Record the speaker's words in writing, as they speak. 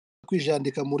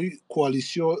kwijandika muri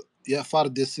coalition ya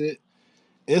FARDC.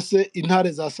 Ese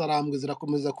intare za Sarambwe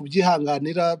zirakomeza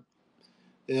kubyihanganira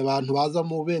abantu baza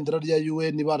mu bendera rya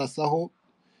UN barasaho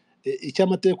icyo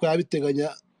amategeko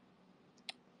yabiteganya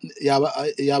yaba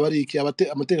ari iki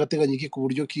amategeko ateganya iki ku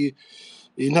buryo ki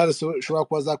intare zishobora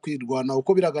kuba zakwirwana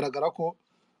uko biragaragara ko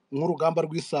nk'urugamba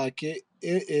rw'Isake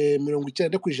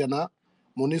 90%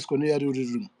 Monusco niyo yari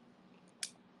rurimo.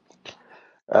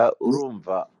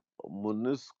 urumva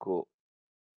Monusco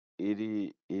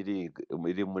iri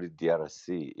muri DRC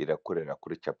irakorera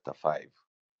kuri chapter 5.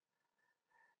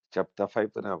 Chapter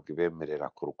 5 ntabwo ibemerera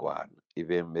kurwana,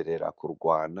 ibemerera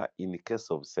kurwana in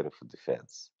case of self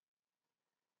defense,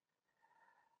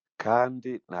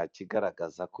 kandi nta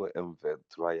kigaragaza ko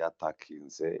M23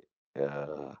 yatakinze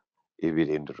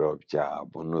ibirindiro bya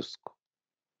Monusco.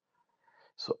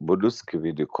 So Monusco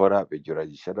bidikora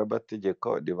binyuranyije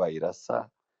n'amategeko, nibayirasa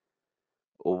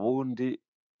ubundi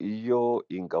iyo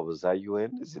ingabo za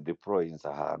UN zideployinze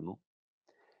ahantu,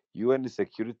 UN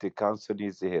Security Council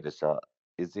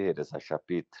izihereza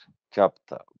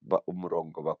chapter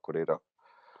umurongo bakorera,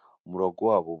 umurongo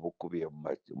wabo bukubiye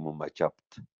mu ma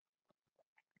chapter.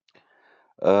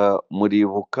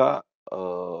 Muribuka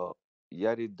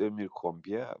yari 2000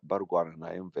 combien barwana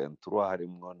na M23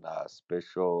 harimo na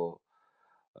Special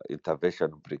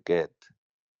Intervention Brigade.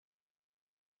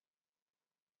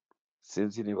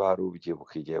 Sinzi niba hari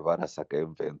ubyibuka igihe barasaga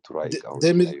M23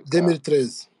 igahurira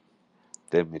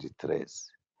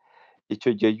 2013.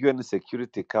 Icyo gihe UN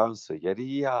Security Council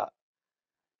yari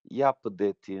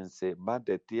updatinze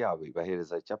mandate yabo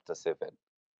ibahereza chapter 7.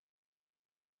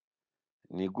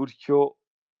 Ni gutyo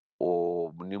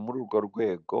ni muri urwo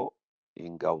rwego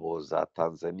ingabo za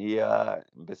Tanzania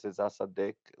mbese za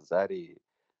Sadc zari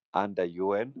under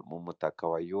UN mu mutaka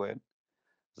wa UN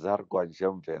zarwanje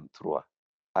M23,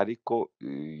 ariko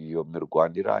iyo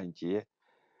mirwano irangiye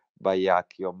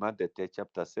bayaka iyo mandate ya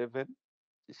chapter 7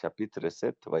 chapitre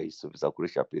 7 bayisubiza kuri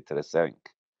chapitre 5.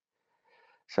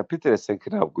 Chapitre 5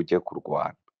 ntabwo ugiye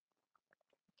kurwana,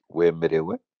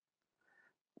 wemerewe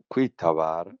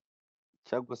kwitabara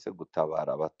cyangwa se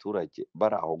gutabara abaturage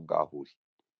bari aho ngaho uri.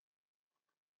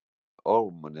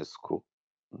 Monusco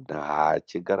nta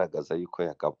kigaragaza yuko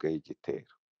yakabweho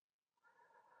igitero.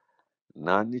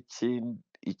 Nta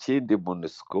ikindi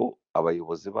Monusco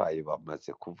abayobozi bayo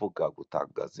bamaze kuvuga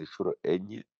gutangaza inshuro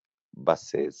 4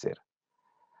 basezera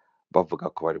bavuga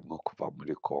ko barimo kuva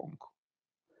muri Congo.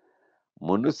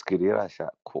 Monusco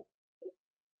irashaka ko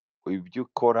ibyo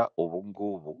ukora ubu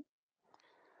ngubu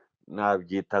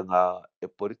nabyita nka a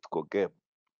political game.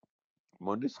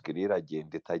 Monusco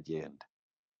iragenda itagenda,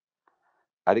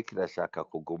 ariko irashaka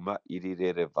kuguma iri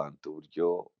relevant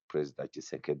uburyo Perezida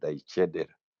Tshisekedi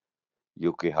ayikenera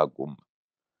yuko ihaguma.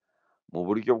 Mu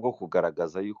buryo bwo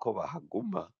kugaragaza yuko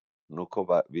bahaguma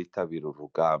nuko bitabira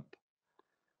urugamba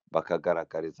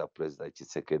bakagaragariza Perezida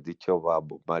Tshisekedi icyo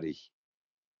bamumariye.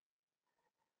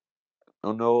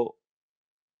 Noneho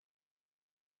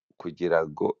kugira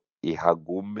ngo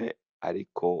ihagume,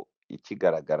 ariko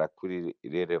ikigaragara kuri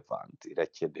relevant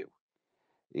irakenewe,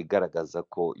 igaragaza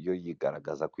ko yo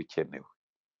yigaragaza ko ikenewe.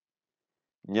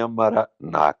 Nyamara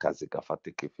nta kazi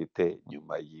gafatika ifite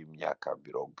nyuma y'imyaka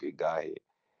 20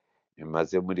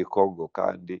 imaze muri Congo,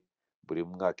 kandi buri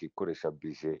mwaka ikoresha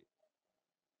budget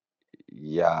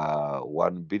ya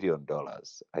 $1 billion.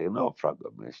 Ayo ni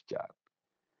amafaranga menshi cyane.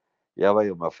 Yaba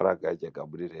ayo mafaranga yajyaga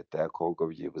muri leta ya Congo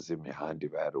byibuze imihanda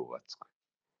iba yarubatswe.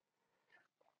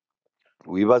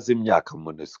 Wibaza imyaka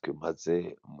Monusco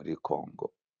imaze muri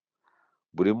Congo,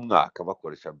 buri mwaka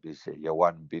bakoresha budget ya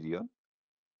 1 billion,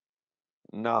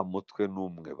 nta mutwe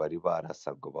n'umwe bari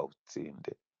barasa ngo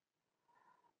bawutsinde.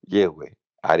 Yewe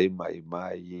ari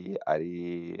mayimayi,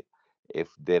 ari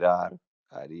FDLR,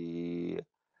 ari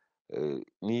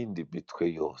n'indi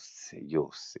mitwe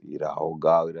yose iri aho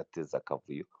ngaho irateza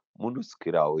akavuyo. Monusco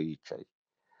iri aho yicaye.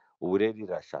 Ubu rero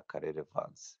irashaka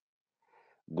relevance.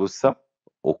 Gusa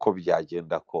uko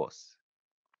byagenda kose,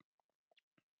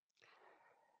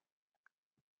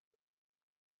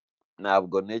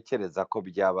 ntabwo ntekereza ko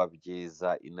byaba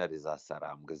byiza intare za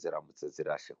Sarambwe ziramutse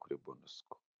zirashe kuri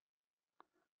Monusco,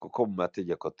 kuko mu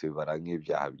mategeko tubibara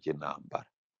nk'ibyaha by'intambara.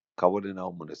 Kabone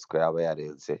naho Monusco yaba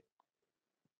yarenze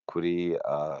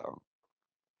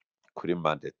kuri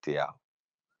mandate yabo.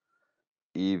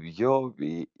 Ibyo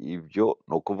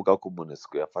ni ukuvuga ko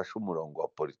Monusco yafashe umurongo wa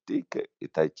politike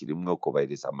itakirimo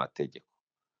kubahiriza amategeko.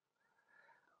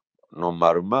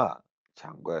 Normalement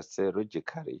cyangwa se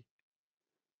logically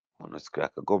Monusco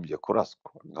yakagombye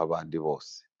kuraswa nk'abandi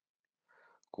bose,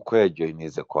 kuko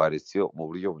yajoyinize coalition mu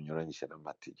buryo bunyuranyije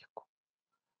n'amategeko.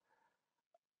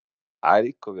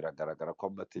 ariko biragaragara ko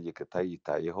amategeko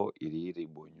atayitayeho, iri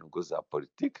mu nyungu za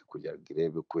politiki kugira ngo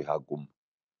irebe ko ihaguma.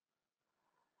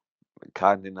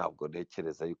 Kandi ntabwo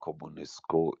ntekereza yuko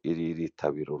Monusco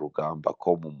iritabira urugamba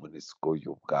ko mu Monusco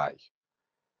y'ubwayo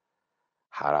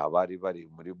hari abari bari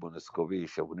muri Monusco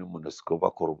bihishe muri Monusco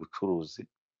bakora ubucuruzi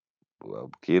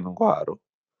bw'intwaro,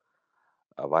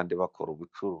 abandi bakora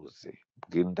ubucuruzi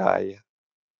bw'indaya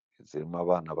zirimo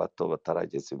abana bato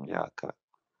batarageza imyaka,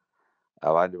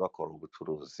 abandi bakora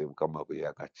ubucuruzi bw'amabuye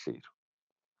y'agaciro.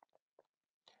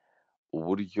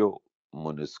 Uburyo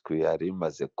Monusco yari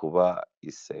imaze kuba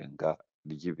isenga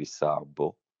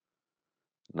ry'ibisambo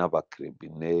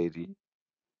n'abakrimineri,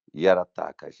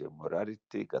 yaratakaje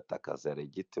morality, igatakaza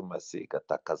legitimacy,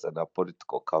 igatakaza na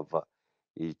political cover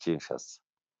y'i Kinshasa.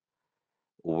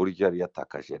 Uburyo yari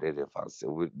yatakaje relevance,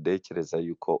 ntekereza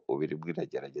yuko ubu irimo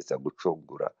iragerageza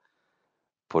gucungura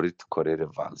political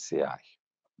relevance yayo.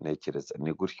 Ntekereza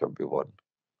ni gutyo mbibona.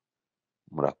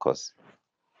 Murakoze.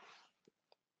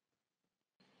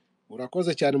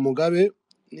 urakoze cyane Mugabe.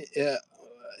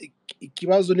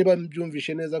 Ikibazo niba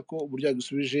mbyumvishe neza ko uburyo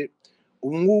yagisubije,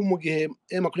 ubu ngubu mu gihe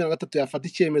M23 yafata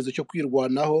icyemezo cyo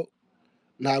kwirwanaho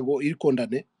ntago iri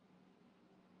kondane.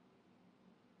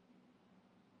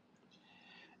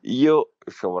 Iyo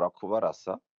ishobora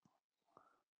kubarasa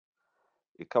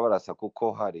ikabarasa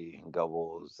kuko hari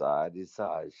ingabo zari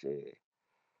zaje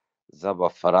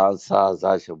z'Abafaransa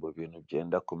zaje mu bintu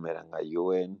byenda kumera nka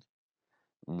UN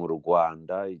mu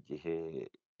Rwanda igihe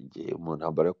mu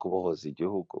ntambara yo kubohoza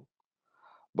igihugu,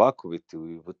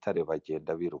 bakubitiwe i Butare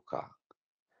bagenda birukanka.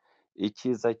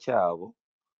 Icyiza cyabo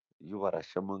iyo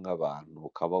ubarashemo nk'abantu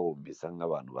ukabawumiza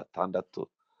nk'abantu 6,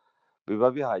 biba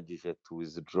bihagije to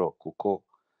withdraw, kuko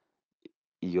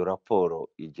iyo raporo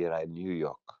igera New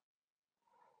York.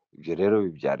 Ibyo rero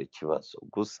bibyara ikibazo.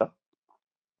 Gusa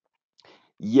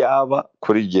yaba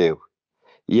kuri jyewe,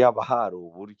 yaba hari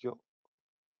uburyo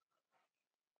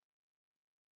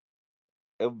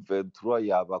M23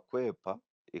 yabakwepa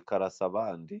ikarasa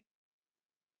abandi,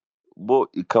 bo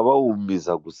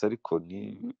ikabawumiza gusa, ariko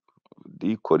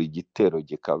ntikore igitero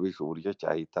gikabije uburyo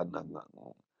cyahitana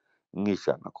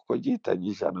nk'Ishyano, kuko gihitanye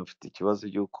Ishyano mfite ikibazo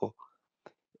y'uko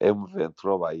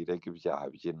M23 bayirega ibyaha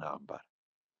by'intambara,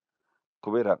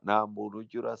 kubera nta muntu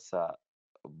ujya urasa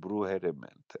blue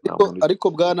element. Ariko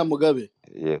bwana Mugabe,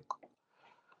 yego,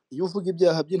 iyo uvuga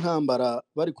ibyaha by'intambara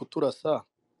bari kuturasa,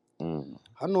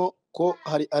 hano ko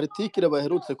hari article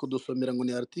baherutse kudusomera ngo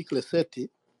ni article 7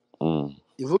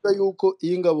 ivuga yuko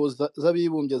iyo ingabo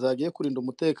z'abibumbye zagiye kurinda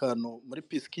umutekano muri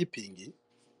peacekeeping,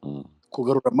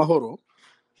 kugarura amahoro,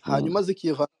 hanyuma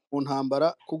zikiva mu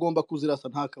ntambara, kugomba kuzirasa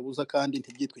nta kabuza kandi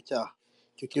ntibyitwe icyaha.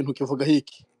 Icyo kintu kivuga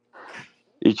hiki?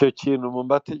 Icyo kintu mu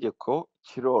mategeko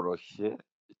kiroroshye,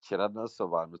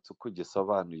 kiranasobanutse. Uko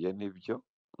gisobanuye nibyo,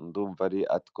 ndumva ari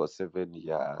article 7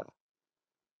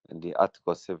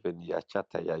 ya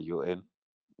charter ya UN,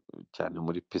 cyane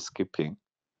muri peacekeeping.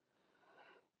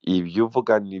 Ibyo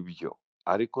uvuga nibyo,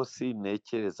 ariko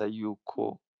sintekereza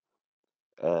yuko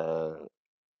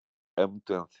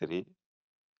M23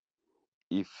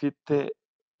 ifite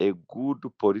a good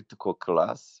political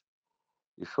class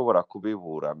ishobora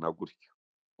kubiburana gutyo.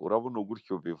 Urabona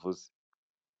gutyo bivuze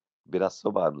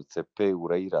birasobanutse pe,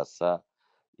 urayirasa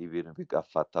ibintu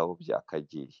bigafata aho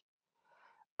byakagiye.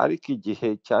 Ariko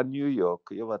igihe cya New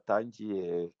York iyo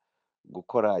batangiye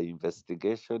gukora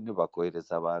investigation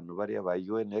bakohereza abantu bariya ba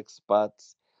UN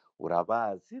experts,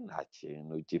 urabazi, nta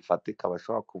kintu gifatika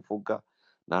bashobora kuvuga,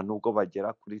 nta nubwo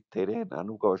bagera kuri tere, nta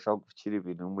nubwo bashobora gushyira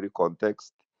ibintu muri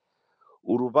context.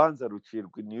 Urubanza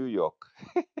rucirwa i New York.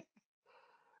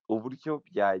 Uburyo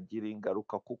byagira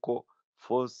ingaruka, kuko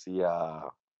force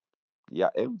ya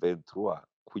M23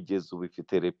 kugeza ubu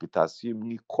ifite reputation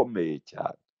imwe ikomeye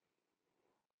cyane,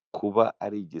 kuba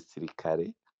ari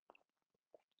igisirikare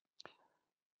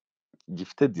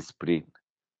gifite discipline.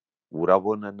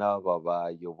 Urabona n'aba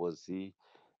bayobozi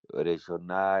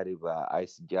regional ba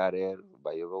ICGR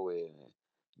bayobowe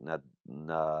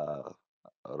na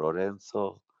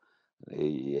Lorenzo,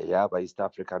 yaba East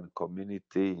African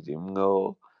Community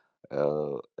irimwo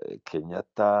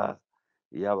Kenyatta,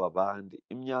 yaba abandi,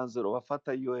 imyanzuro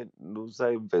bafata UN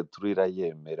nuza M23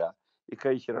 irayemera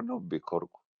ikayishyira no mu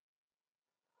bikorwa.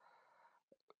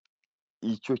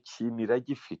 Icyo kintu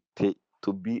iragifite,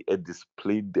 to be a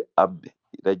disciplined army,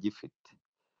 iragifite.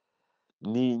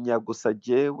 Ninya gusa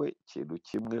jyewe ikintu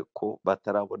kimwe, ko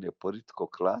batarabona political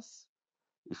class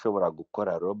ishobora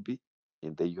gukora lobby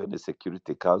in the UN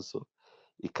Security Council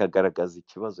ikagaragaza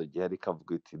ikibazo gihari,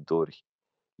 ikavuga iti dore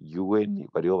UN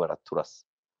bariho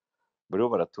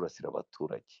baraturasira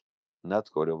abaturage,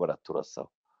 natwe bariho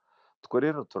baraturasaho, twe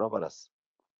rero turabarasa.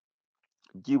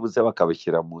 byibuze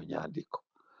bakabishyira mu nyandiko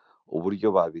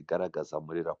uburyo babigaragaza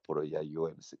muri raporo ya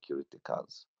UN Security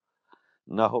Council,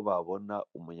 naho babona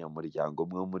umunyamuryango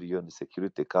umwe muri UN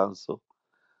Security Council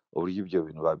uburyo ibyo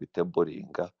bintu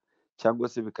babiteboringa, cyangwa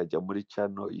se bikajya muri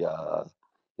channel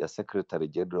ya Secretary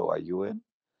General wa UN,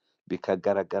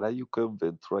 bikagaragara yuko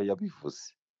M23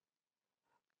 yabivuze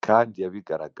kandi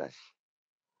yabigaragaje,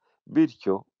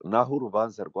 bityo naho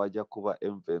urubanza rwajya kuba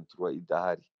M23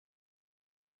 idahari,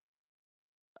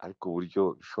 ariko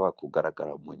uburyo bishobora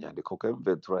kugaragara mu nyandiko ko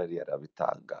M23 yari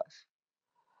yarabitangaje.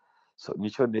 So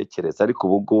nicyo ntekereza, ariko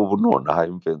ubu ngubu nonaha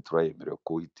M23 yemerewe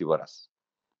kuhita ibarasa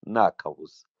nta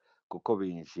kabuza, kuko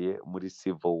binjiye muri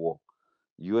civil war.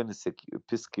 UN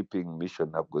peacekeeping mission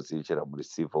ntabwo zinjira muri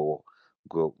civil war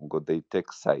ngo they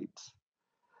take sides.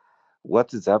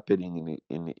 What is happening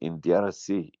in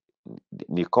DRC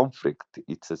ni conflict,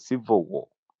 it's a civil war.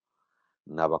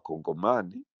 Ni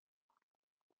abakongomani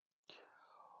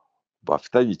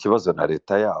bafitanye ikibazo na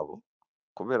leta yabo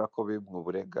kubera ko bimwe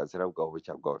uburenganzira bwabo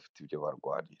cyangwa bafite ibyo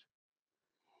barwanira.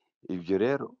 Ibyo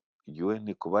rero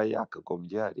UN kuba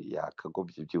yakagombye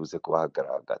byibuze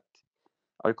kubahagarara hagati,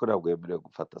 ariko ntabwo yemerewe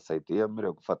gufata side. Iyo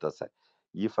yemerewe gufata side,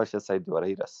 yifashe side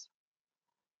barayirasa.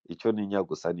 Icyo ninya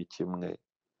gusa ni kimwe,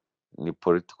 ni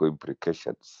political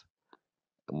implications.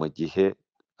 Mu gihe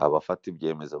abafata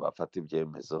ibyemezo bafata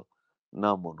ibyemezo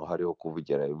nta muntu uhariho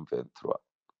kuvugira M23.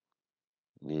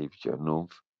 Nibyo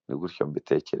numva, ni gutyo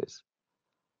mbitekereza.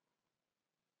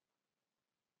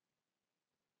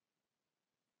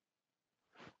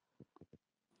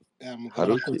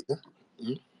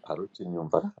 Hari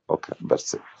ukinyumva? Okay,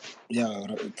 merci.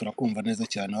 Turakumva neza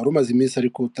cyane. Wari umaze iminsi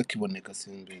ariko utakiboneka,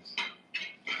 simbizi.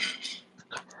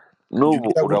 N'ubu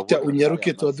urabona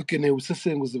unyaruke, tuba dukeneye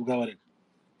ubusesenguzi bwawe ariko.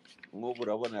 Nk'ubu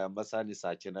urabona aya masaha ni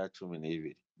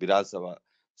 9:12, birasaba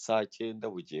 9:00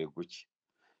 bugiye gucya,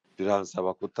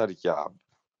 birasaba kutaryama.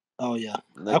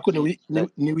 Ariko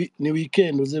ni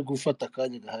weekend uze gufata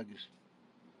akanya gahagije.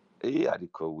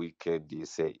 Ariko weekend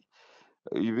ise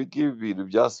ibi bintu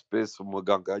bya space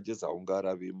umuganga yageze aho ngaho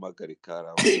arabimagarika,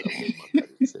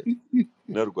 aramagaritse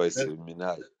narwaye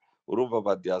seminari. Urumva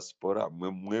aba diaspora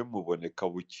mwe muboneka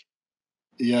buke.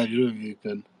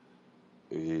 Birumvikana.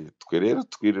 Twe rero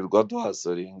twirirwa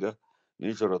duhasoringa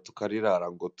nijoro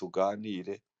tukarirara ngo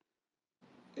tuganire,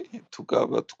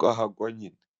 tukahagwa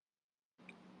nyine.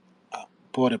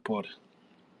 Pole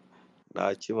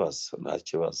nta kibazo.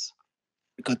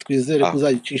 Reka twizere ko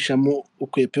uzayicishamo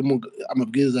ukwepe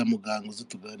amabwiriza ya muganga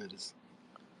uzutuganiriza.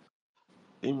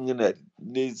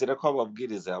 Nizere ko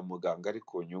amabwiriza ya muganga ari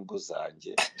ku nyungu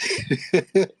zanjye.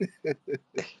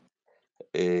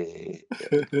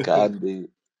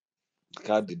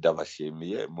 kandi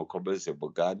ndabashimiye, mukomeze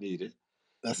muganire.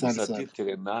 Gusa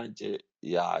titire nanjye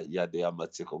yadeye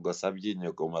amatsiko ngo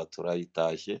Sabyinyo Goma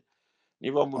turayitashye.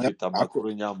 Niba mufite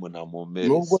amakuru nyamuna mumpereze.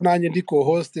 Nubwo nanjye ndi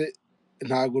co-host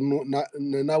ntago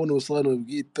nabona ubusobanuro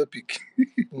bw'iyi topic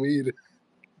muhire.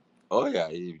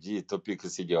 Iby'iyi topic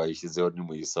sijye wayishyizeho,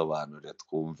 nimuyisobanure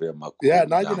twumve amakuru.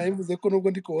 Nanjye nabivuze ko nubwo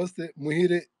ndi co-host,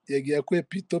 muhire yagiye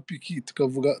akwepa topic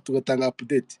tugatanga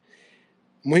update.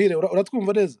 Muhire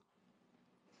uratwumva neza?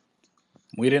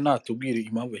 Muhire natubwire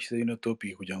impamvu yashyizeho ino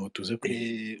topic kugira ngo tuze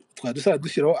kuri twadusaba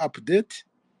dushyiraho update.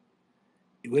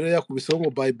 Iwe rero yakubiseho ngo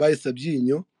bye bye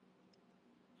Sabyinyo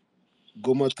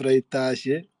Goma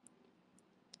turayitashye,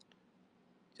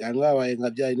 cyangwa habaye nka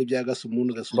byaye n'ibya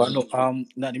Gasumuntu.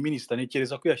 ni minisita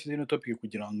ntekereza ko yashyize ino topic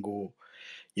kugira ngo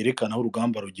yerekane aho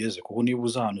urugamba rugeze, kuko niba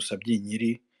uzi ahantu Sabyinyo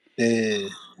iri,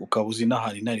 ukaba uzi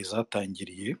n'ahantu intare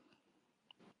zatangiriye,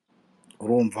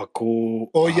 urumva ko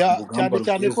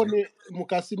cyane ko ni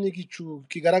mukasi n'igicu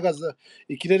kigaragaza,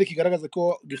 ikirere kigaragaza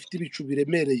ko gifite ibicu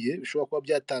biremereye bishobora kuba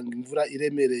byatanga imvura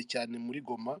iremereye cyane muri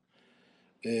Goma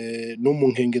no mu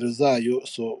nkengero zayo.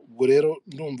 So ubwo rero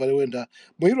ndumva ari wenda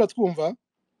Muhire uratwumva?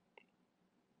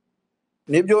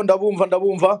 Nibyo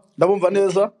ndabumva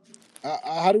neza.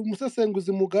 Hari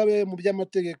umusesenguzi Mugabe mu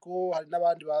by'amategeko, hari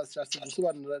n'abandi bashatse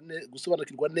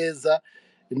gusobanukirwa neza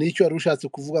n'icyo wari ushatse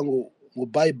kuvuga ngo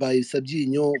bye bye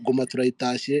Sabyinyo Goma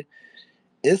turayitashye.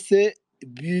 Ese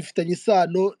bifitanye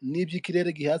isano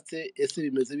n'iby'ikirere gihatse? Ese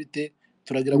bimeze bite?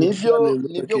 Turagira ngo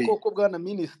nibyo koko bwana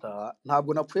minisita,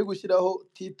 ntabwo napfuye gushyiraho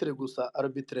titre gusa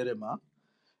arbitrairement,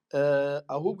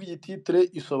 ahubwo iyi titre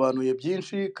isobanuye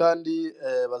byinshi kandi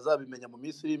bazabimenya mu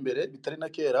minsi iri imbere bitari na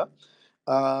kera.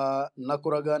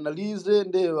 Nakoraga analyse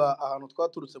ndeba ahantu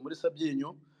twaturutse muri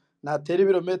Sabyinyo, natera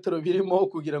ibirometero birimo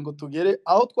kugira ngo tugere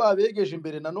aho twabegeje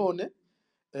imbere. Nanone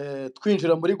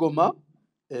twinjira muri Goma,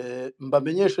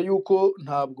 mbamenyesha yuko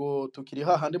ntabwo tukiri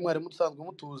hahandi mwari musanzwe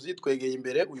mutuzi, twegeye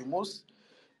imbere uyu munsi.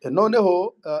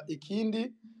 Noneho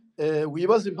ikindi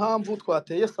wibaza impamvu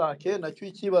twateye Sake nacyo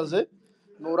ikibaze,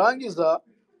 nurangiza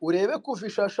urebe kuva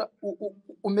ishasha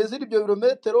umeze ibyo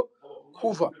birometero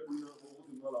kuva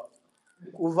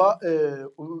uba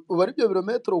ari ibyo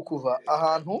birometero kuva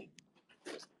ahantu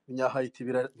Nyahayiti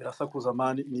birasakuza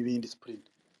mani n'ibindi sprint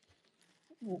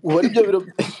uba ari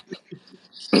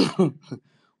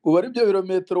ibyo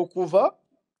birometero kuva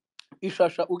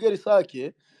ishasha ugera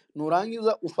Isake,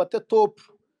 nurangiza ufate top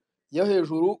yo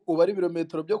hejuru uba ari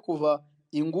ibirometero byo kuva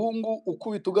Ingungu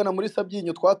ukubita ugana muri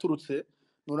Sabyinyo twaturutse,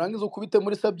 nurangiza ukubite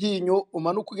muri Sabyinyo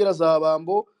umanuka ugera za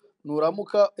Bambo,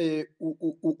 nuramuka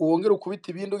wongera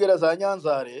ukubita ibindi ugera za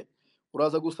Nyanzare,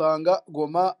 uraza gusanga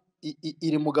Goma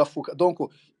iri mu gafuka, donc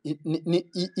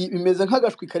imeze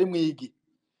nk'agashwi kari mu igi.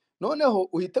 Noneho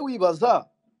uhite wibaza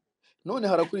none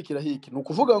harakurikira hiki,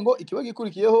 nukuvuga ngo ikiba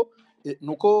gikurikiyeho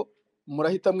nuko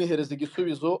murahita mwihereza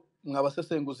igisubizo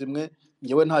mwabasesenguzi mwe,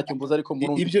 ngewe ntacyo mbuza ariko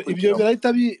murumva ibyo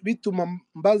birahita bituma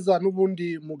mbaza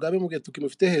n'ubundi Mugabe mu gihe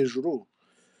tukimufite hejuru.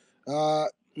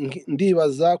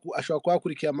 Ndibaza ashobora kuba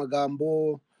akurikiye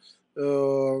amagambo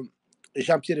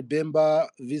Jean Pierre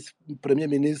Bemba, vice premier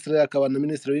ministre akaba na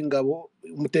ministre w'ingabo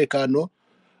umutekano,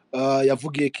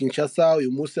 yavugiye Kinshasa.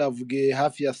 Uyu munsi yavugiye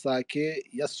hafi ya Sake,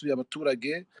 yasuye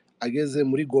abaturage ageze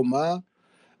muri Goma,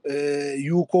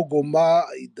 yuko Goma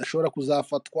idashobora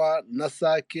kuzafatwa na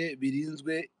Sake,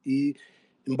 birinzwe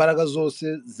imbaraga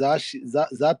zose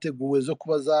zateguwe zo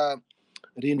kuba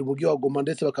zarinda umujyi wa Goma,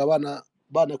 ndetse bakaba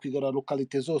banakwigarura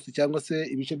lokalite zose cyangwa se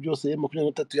ibice byose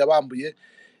 23 yabambuye.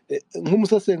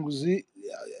 Nk'umusesenguzi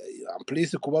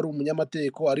plus kuba ari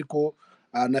umunyamategeko ariko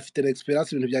anafite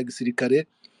experience ibintu bya gisirikare,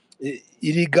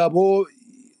 iri gabo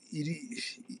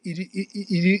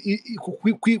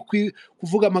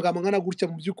kuvuga amagambo angana gutya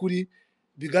mu by'ukuri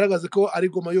bigaragaza ko ari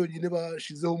Goma yonyine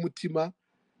bashizeho umutima.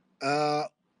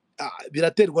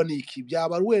 Biraterwa n'iki?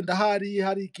 Byaba wenda hari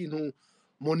ikintu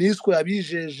Monusco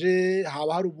yabijeje,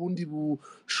 haba hari ubundi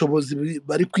bushobozi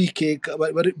bari kwikeka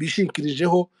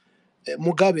bishingikirijeho.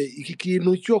 Mugabe, iki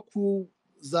kintu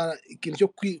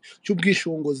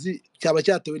cy'ubwishongozi cyaba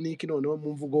cyatewe n'iki noneho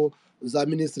mu mvugo za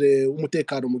ministre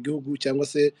w'umutekano mu gihugu cyangwa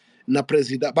se na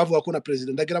president? Bavuga ko na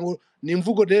president, ndagira ngo ni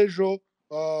imvugo dejo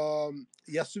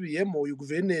yasubiyemo uyu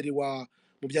guverineri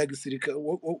mu bya gisirikare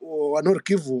wa Nord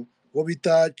Kivu wo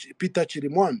bita Peter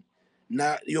Chirimwami,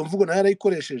 na iyo mvugo nayo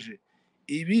yarayikoresheje.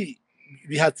 Ibi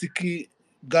bihatsiki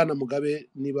Bwana Mugabe,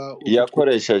 niba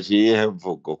yakoresheje iyihe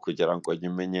mvugo kugira ngo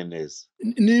nyimenye neza?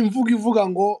 Ni imvugo ivuga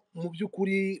ngo mu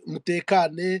by'ukuri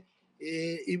mutekane,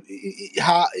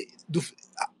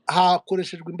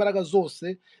 hakoreshejwe imbaraga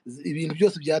zose, ibintu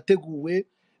byose byateguwe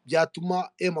byatuma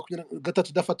M23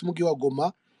 idafata umujyi wa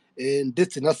Goma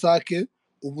ndetse na Sake.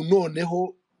 Ubu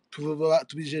noneho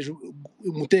tubijeje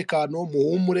umutekano,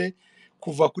 muhumure,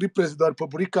 kuva kuri Perezida wa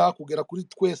Repubulika kugera kuri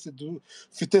twese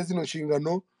dufite zino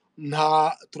nshingano,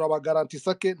 turabagaranti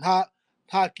ke nta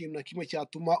kintu na kimwe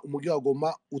cyatuma umujyi wa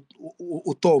Goma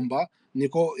utomba.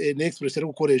 Niko ni expression ari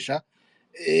gukoresha.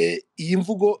 Iyi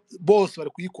mvugo bose bari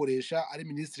kuyikoresha, ari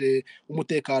ministre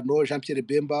w'umutekano Jean Pierre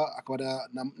Bemba, akaba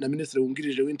na ministre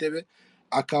wungirije w'intebe,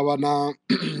 akaba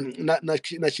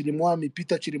na Chirimwami,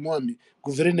 Peter Chirimwami,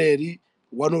 guverineri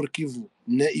wa Nord Kivu.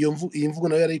 Iyi mvugo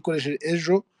nayo yarayikoresheje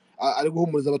ejo ari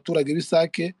guhumuriza abaturage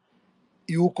b'Isake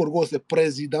yuko rwose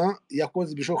president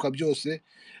yakoze ibishoboka byose,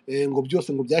 ngo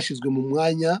byose ngo byashizwe mu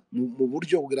mwanya, mu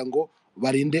buryo kugira ngo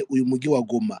barinde uyu mujyi wa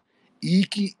Goma.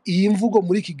 Iyi mvugo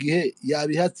muri iki gihe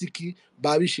yabihatsiki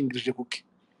babishingirije kuki?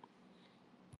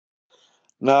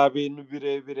 Nta bintu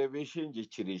birebire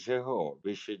bishingikirije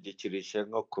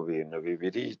nko ku bintu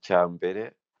bibiri. Icya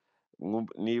mbere,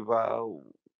 niba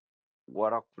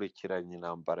warakurikiranye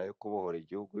intambara yo kubohora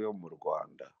igihugu yo mu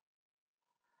Rwanda,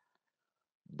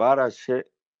 barashe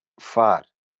FAR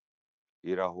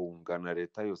irahunga na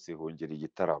leta yose ihungira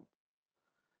igitaramo,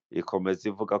 ikomeza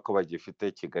ivuga ko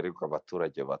bagifite Kigali ngo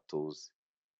abaturage batuze.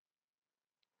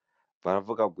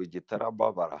 Baravuga ngo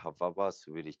igitaramo barahava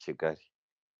basubira i Kigali.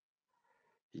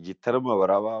 Igitaramo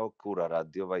barabakura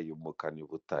radiyo bayimukana i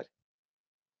Butare,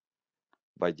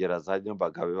 bagera za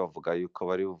Nyamagabe bavuga yuko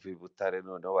bari buve i Butare,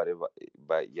 noneho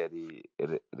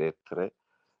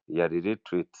yari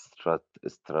retreat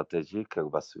strategique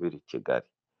basubira i Kigali.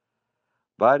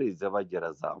 Barize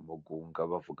bagera za Mugunga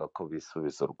bavuga ko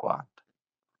bisubiza u Rwanda.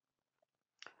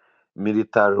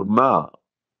 Militarement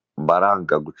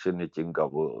baranga guca intege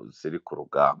ingabo ziri ku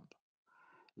rugamba.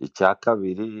 Icya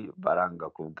kabiri, baranga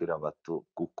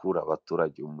gukura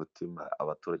abaturage umutima.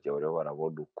 Abaturage bariho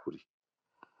barabona ukuri,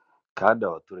 kandi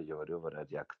abaturage bariho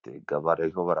barareactinga,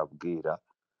 bariho barabwira.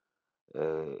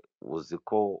 Uzi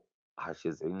ko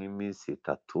hashize nk'iminsi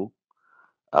 3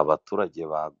 abaturage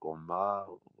ba Goma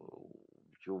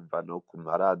byumva no ku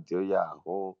maradiyo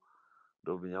yaho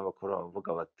n'umunyamakuru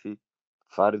bavuga bati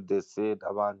FARDC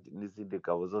n'abandi n'izindi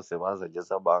ngabo zose bazanye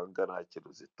z'amahanga nta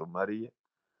kintu zitumariye.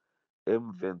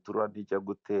 M23 nijya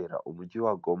gutera umujyi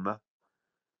wa Goma,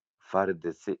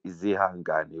 FARDC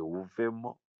izihangane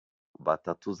wuvemo,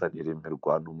 batatuzanira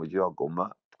imirwano umujyi wa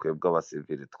Goma, twebwe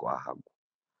abasivili twahagwa.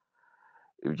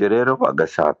 Ibyo rero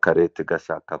bagashaka, leta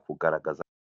igashaka kugaragaza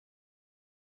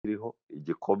iriho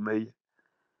igikomeye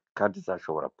kandi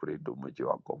izashobora kurinda umujyi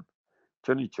wa Goma.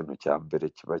 Icyo ni ikintu cya mbere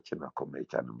kiba kinakomeye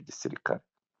cyane mu gisirikare,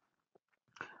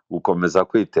 gukomeza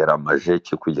kwitera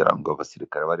amajeki kugira ngo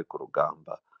abasirikare bari ku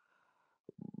rugamba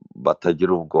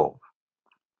batagira ubwoba.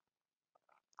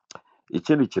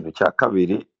 Ikindi kintu cya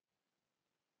kabiri,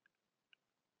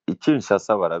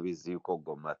 Kinshasa barabizi yuko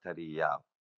Goma atari iyabo.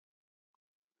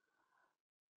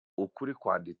 Ukuri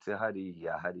kwanditse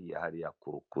hariya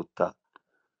ku rukuta,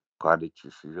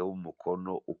 kwandikishijeho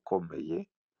umukono ukomeye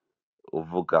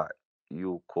uvuga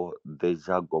yuko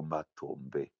deja Goma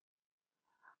tombe.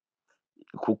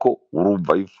 Kuko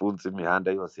urumva iyo ufunze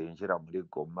imihanda yose yinjira muri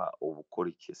Goma uba ukora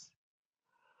iki se?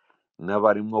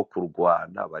 N'abarimo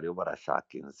kurwana bariho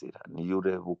barashaka inzira. Niyo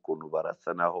ureba ukuntu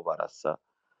barasa n'aho barasa,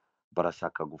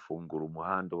 barashaka gufungura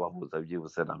umuhanda ubahuza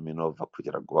byibuse na Minova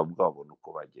kugira ngo bamwe babone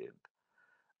uko bagenda,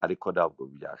 ariko ntabwo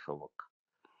byashoboka.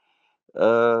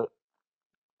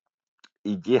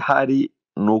 Igihari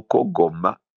ni uko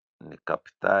Goma ni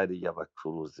kapitali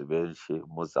y'abacuruzi benshi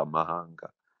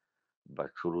mpuzamahanga,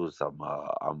 bacuruza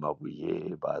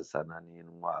amabuye, bazana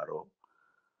n'intwaro,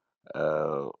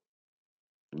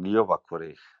 niyo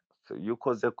bakoresha. Iyo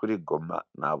ukoze kuri Goma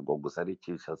ntabwo gusa ari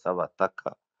Kinshasa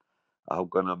bataka,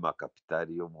 ahubwo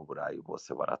n'amakapitali yo mu Burayi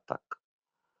bose barataka.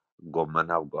 Goma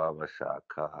ntabwo baba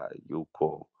bashaka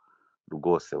yuko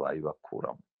rwose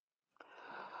bayibakuramo.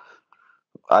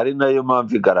 Ari nayo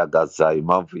mpamvu igaragaza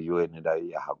impamvu UN nayo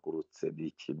yahagurutse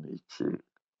n'iki n'iki.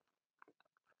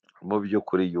 Mu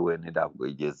by'ukuri UN ntabwo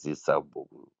igeze isaba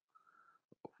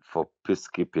for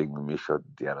peacekeeping mission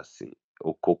DRC.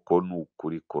 Uko ni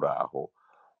ukuri kuri aho,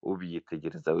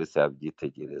 ubyitegereza wese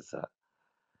yabyitegereza.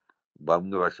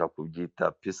 Bamwe bashaka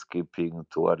kubyita peacekeeping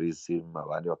tourism,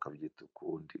 abandi bakabyita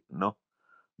ukundi. No,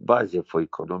 baje for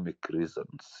economic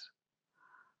reasons.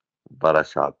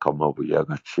 Barashaka amabuye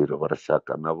y'agaciro,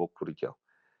 barashaka nabo kuryaho.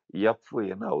 Iyo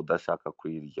apfuye ntawe udashaka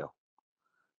kuyiryaho,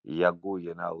 iyo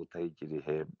aguye ntawe utayigira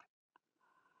ihembe.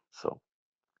 So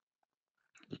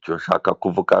icyo nshaka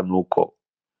kuvuga ni uko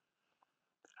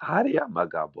hariya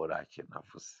amagambo ntacyo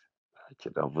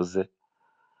navuze,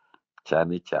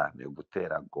 cyane cyane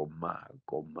gutera Goma.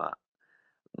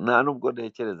 Nta nubwo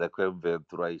ntekereza ko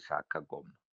M23 ayishaka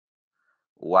Goma,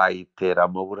 wayitera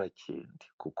amaburakindi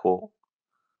kuko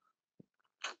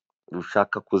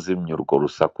ushaka kuzimya urwo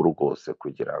rusaku rwose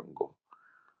kugira ngo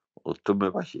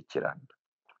utume bashyikirana.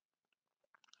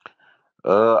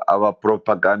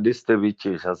 Abapropagandiste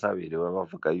b'Kinshasa biriwe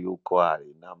bavuga yuko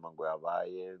hari inama ngo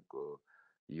yabaye, ngo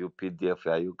UPDF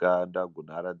ya Uganda, ngo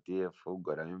na RDF,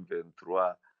 ngo na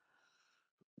M23,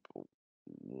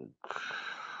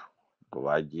 ngo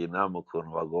bagiye inama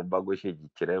ukuntu bagomba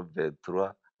gushyigikira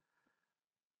M23.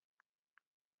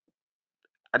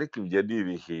 Ariko ibyo ni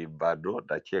ibihimbano,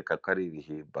 ndakeka ko ari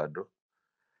ibihimbano.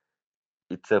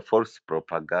 It's a false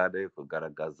propaganda yo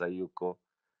kugaragaza yuko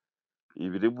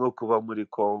ibirimo kuba muri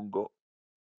Congo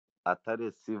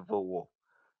atari civil war,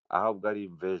 ahubwo ari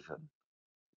invasion.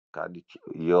 Kandi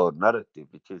iyo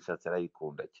narrative Kinshasa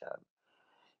irayikunda cyane,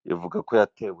 ivuga ko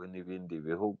yatewe n'ibindi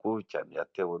bihugu, cyane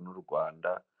yatewe n'u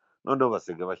Rwanda, noneho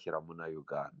basigaye bashyiramo na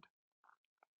Uganda.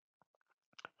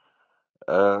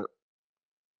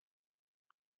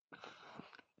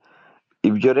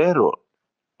 Ibyo rero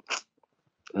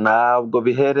ntabwo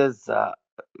bihereza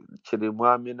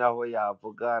Kirimwami naho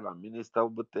yavuga, na minisita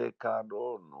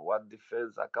w'umutekano, n'uwa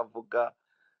defense akavuga,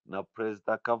 na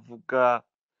perezida akavuga.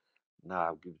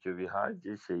 Ntabwo ibyo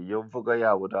bihagije. Iyo mvuga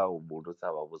yabo ntawe umuntu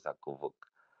uzababuza kuvuga.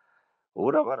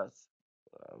 Urabarasa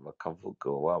bakavuga,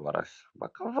 wabarasha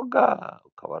bakavuga,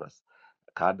 ukabarasa.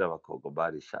 Kandi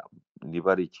abakongomani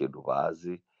niba ari ikintu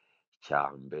bazi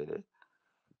cya mbere,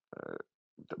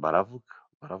 baravuga.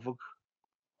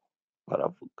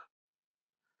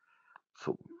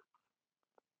 So,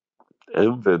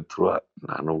 M23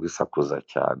 nta nubwo isakuza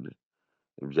cyane,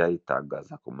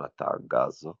 ibyayitangaza ku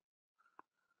matangazo,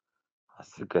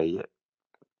 hasigaye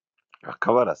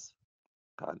akabarasa.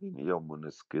 Kandi niyo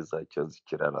Monusco iza icyo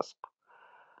kiraraswa.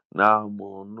 Nta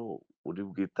muntu uri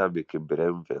bwitambike imbere ya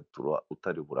M23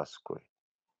 utari buraswe.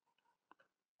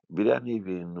 Biriya ni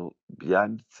ibintu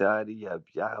byanditse hariya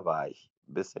byabaye.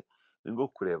 Mbese ni nko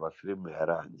kureba filime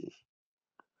yarangiye.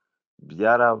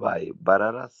 byarabaye,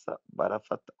 bararasa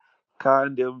barafata,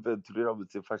 kandi M23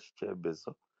 iramutse ifashe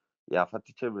icyemezo, yafata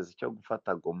icyemezo cyo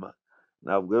gufata Goma,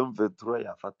 ntabwo M23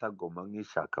 yafata Goma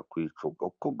nk'ishaka kwicunga,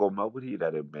 kuko Goma buriya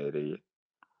iraremereye,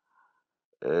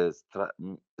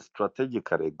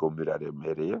 strategically Goma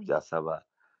iraremereye, byasaba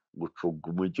gucunga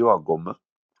umujyi wa Goma,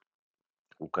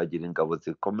 ukagira ingabo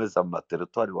zikomeza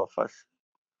amateritwari wafashe,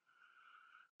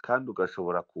 kandi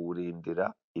ugashobora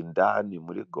kuwurindira indani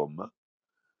muri Goma,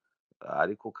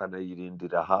 ariko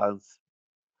ukanayirindira hanze.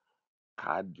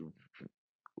 Kandi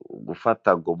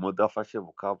gufata Goma udafashe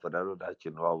Bukavu rero nta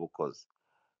kintu waba ukoze,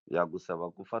 yagusaba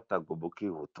gufata Goma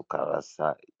ukihuta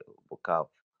ukarasa Bukavu.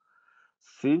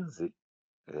 Sinzi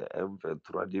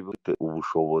M23 niba ifite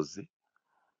ubushobozi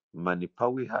manipa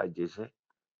wihagije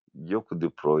yo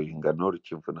kudeployinga Nord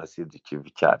Kivu na Sud Kivu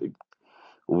icyarimwe,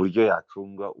 uburyo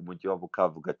yacunga umujyi wa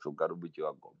Bukavu ugacunga n'umujyi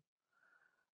wa Goma.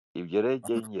 Ibyo rero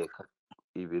nkeka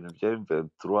ibintu bya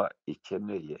M23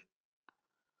 ikeneye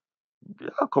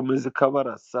byakomeza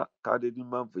ikabarasa, kandi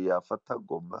n'impamvu yafata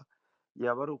Goma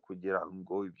yaba ari ukugira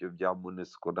ngo ibyo bya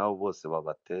Monusco nabo bose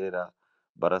babatera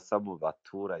barasa mu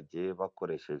baturage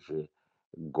bakoresheje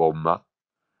Goma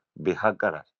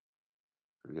bihagarare.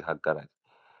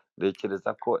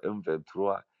 Ntekereza ko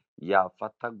M23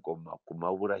 yafata Goma ku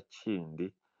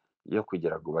maburakindi yo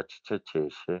kugira ngo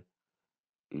bacecekeshe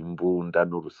imbunda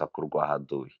n'urusaku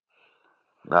rwahaduye,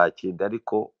 nta kindi.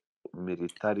 Ariko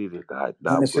militari none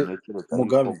ntabwo se ntekereza yuko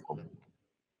Mugabe, Goma.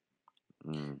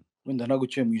 wenda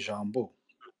naguciye mu ijambo,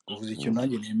 uvuze ikintu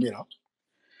nanjye nemera,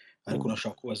 ariko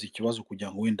nashaka kubaza ikibazo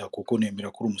kugira ngo wenda, kuko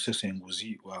nemera ko uri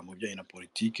umusesenguzi mu bijyanye na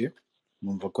politike,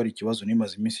 numva ko ari ikibazo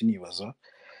nimaze iminsi nibaza,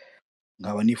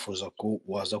 nkaba nifuza ko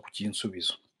waza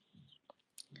kukinsubiza.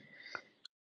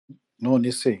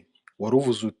 None se wari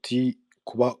uvuze uti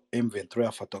kuba M23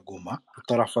 yafata Goma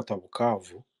utarafata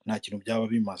Bukavu nta kintu byaba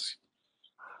bimaze.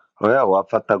 Oya,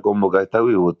 wafata Goma ugahita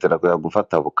wihutira kujya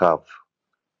gufata Bukavu.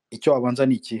 Icyo wabanza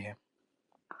ni ikihe?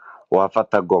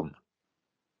 Wafata Goma,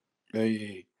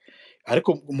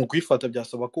 ariko mu kuyifata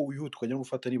byasaba ko wihuta ukajya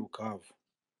gufata ni Bukavu.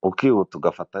 ukihuta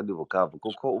ugafata ni Bukavu,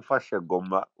 kuko ufashe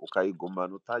Goma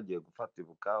ukayigumana utagiye gufata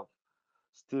Bukavu,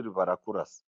 still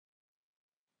barakurasa.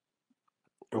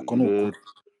 Uko ni ukuri.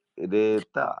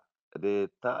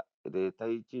 leta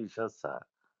y'Kinshasa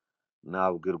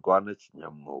ntabwo irwana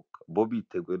kinyamwuga, bo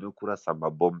biteguye no kurasa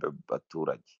amabombe mu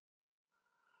baturage.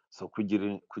 So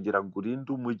kugira ngo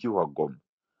urinde umujyi wa Goma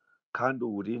kandi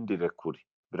uwurindire kure,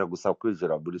 biragusaba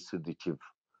kwinjira muri Sud Kivu,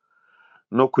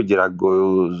 no kugira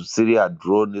ngo ziriya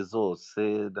drone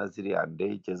zose na ziriya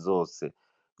ndege zose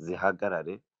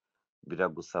zihagarare,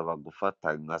 biragusaba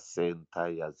gufata nka senta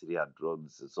ya ziriya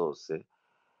drones zose,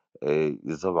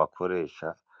 izo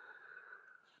bakoresha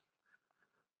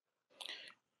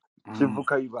Kivu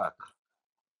ukayibaka.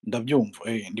 Ndabyumva,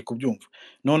 ndi kubyumva.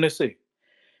 None se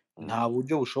nta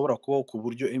buryo bushobora kubaho ku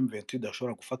buryo M23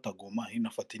 idashobora gufata Goma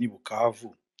inafata ni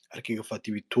Bukavu, ariko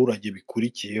igafata ibiturage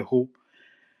bikurikiyeho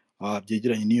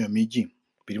byegeranye n'iyo mijyi,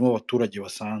 birimo abaturage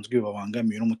basanzwe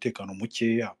babangamiwe n'umutekano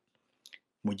mukeya,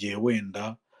 mu gihe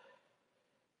wenda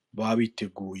baba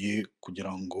biteguye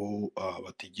kugira ngo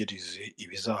bategereze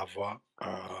ibizava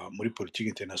muri politiki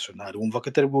internationale. Wumva ko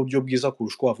atari bwo buryo bwiza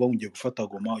kurusha uko wava ugiye gufata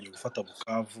Goma, ugiye gufata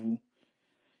Bukavu,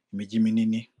 imijyi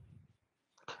minini?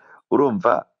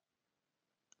 Urumva,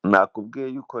 nakubwiye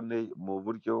yuko mu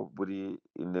buryo buri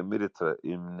in a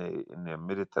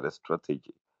military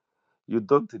strategy, you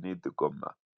don't need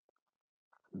Goma,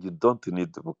 you don't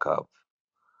need Bukavu.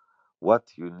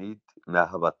 What you need ni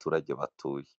aho abaturage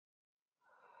batuye.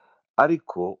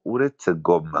 Ariko uretse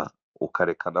Goma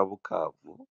ukareka na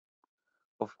Bukavu,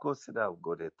 of course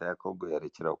ntabwo leta ya Congo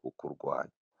yarekera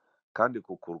kukurwanya, kandi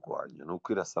kukurwanya ni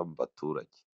uko irasa mu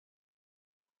baturage.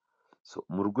 So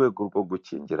mu rwego rwo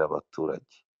gukingira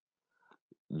abaturage,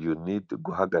 you need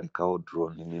guhagarikaho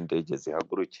drone n'indege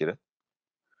zihagurukira.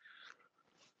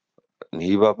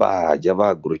 Niba bajya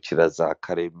bahagurukira za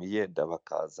Karemi yenda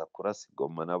bakaza kurasa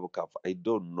Goma na Bukavu, I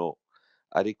don't know.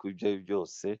 Ariko ibyo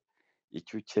byose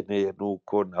icyo ukeneye ni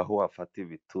uko naho wafata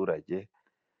ibiturage,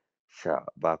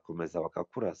 bakomeza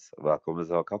bakakurasa,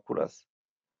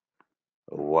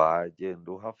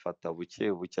 wagenda uhafata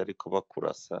buke buke ariko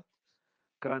bakurasa.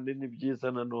 Kandi ni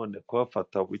byiza nanone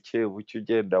kuhafata buke buke,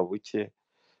 ugenda buke,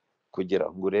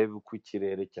 kugira ngo urebe uko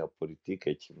ikirere cya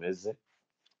politike kimeze,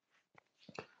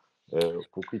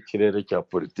 kuko ikirere cya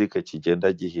politike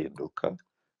kigenda gihinduka.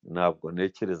 Ntabwo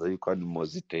ntekereza yuko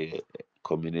animosite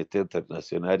community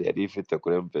international yari ifite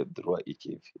kuri M23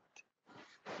 ikifite.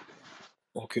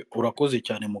 Okay, urakoze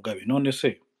cyane Mugabe. None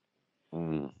se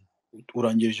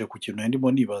urangirije ku kintu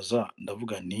ndimo nibaza,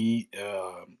 ndavuga ni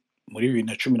muri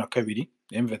 2012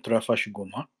 M23 yafashe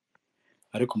Goma,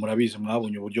 ariko murabizi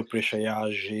mwabonye uburyo pressure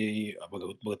yaje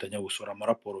bagatangira gusohora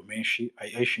amaraporo menshi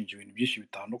ayishinja ibintu byinshi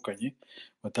bitandukanye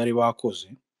batari bakoze.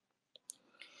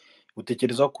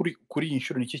 Utekereza kuri iyi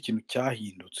nshuro niki kintu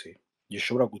cyahindutse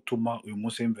gishobora gutuma uyu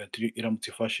munsi M23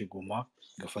 iramutse ifashe Goma,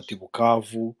 igafata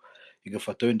Bukavu,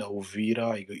 igafata wenda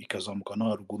Uvira, ikazamuka no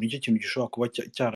haruguru, niki kintu gishobora kuba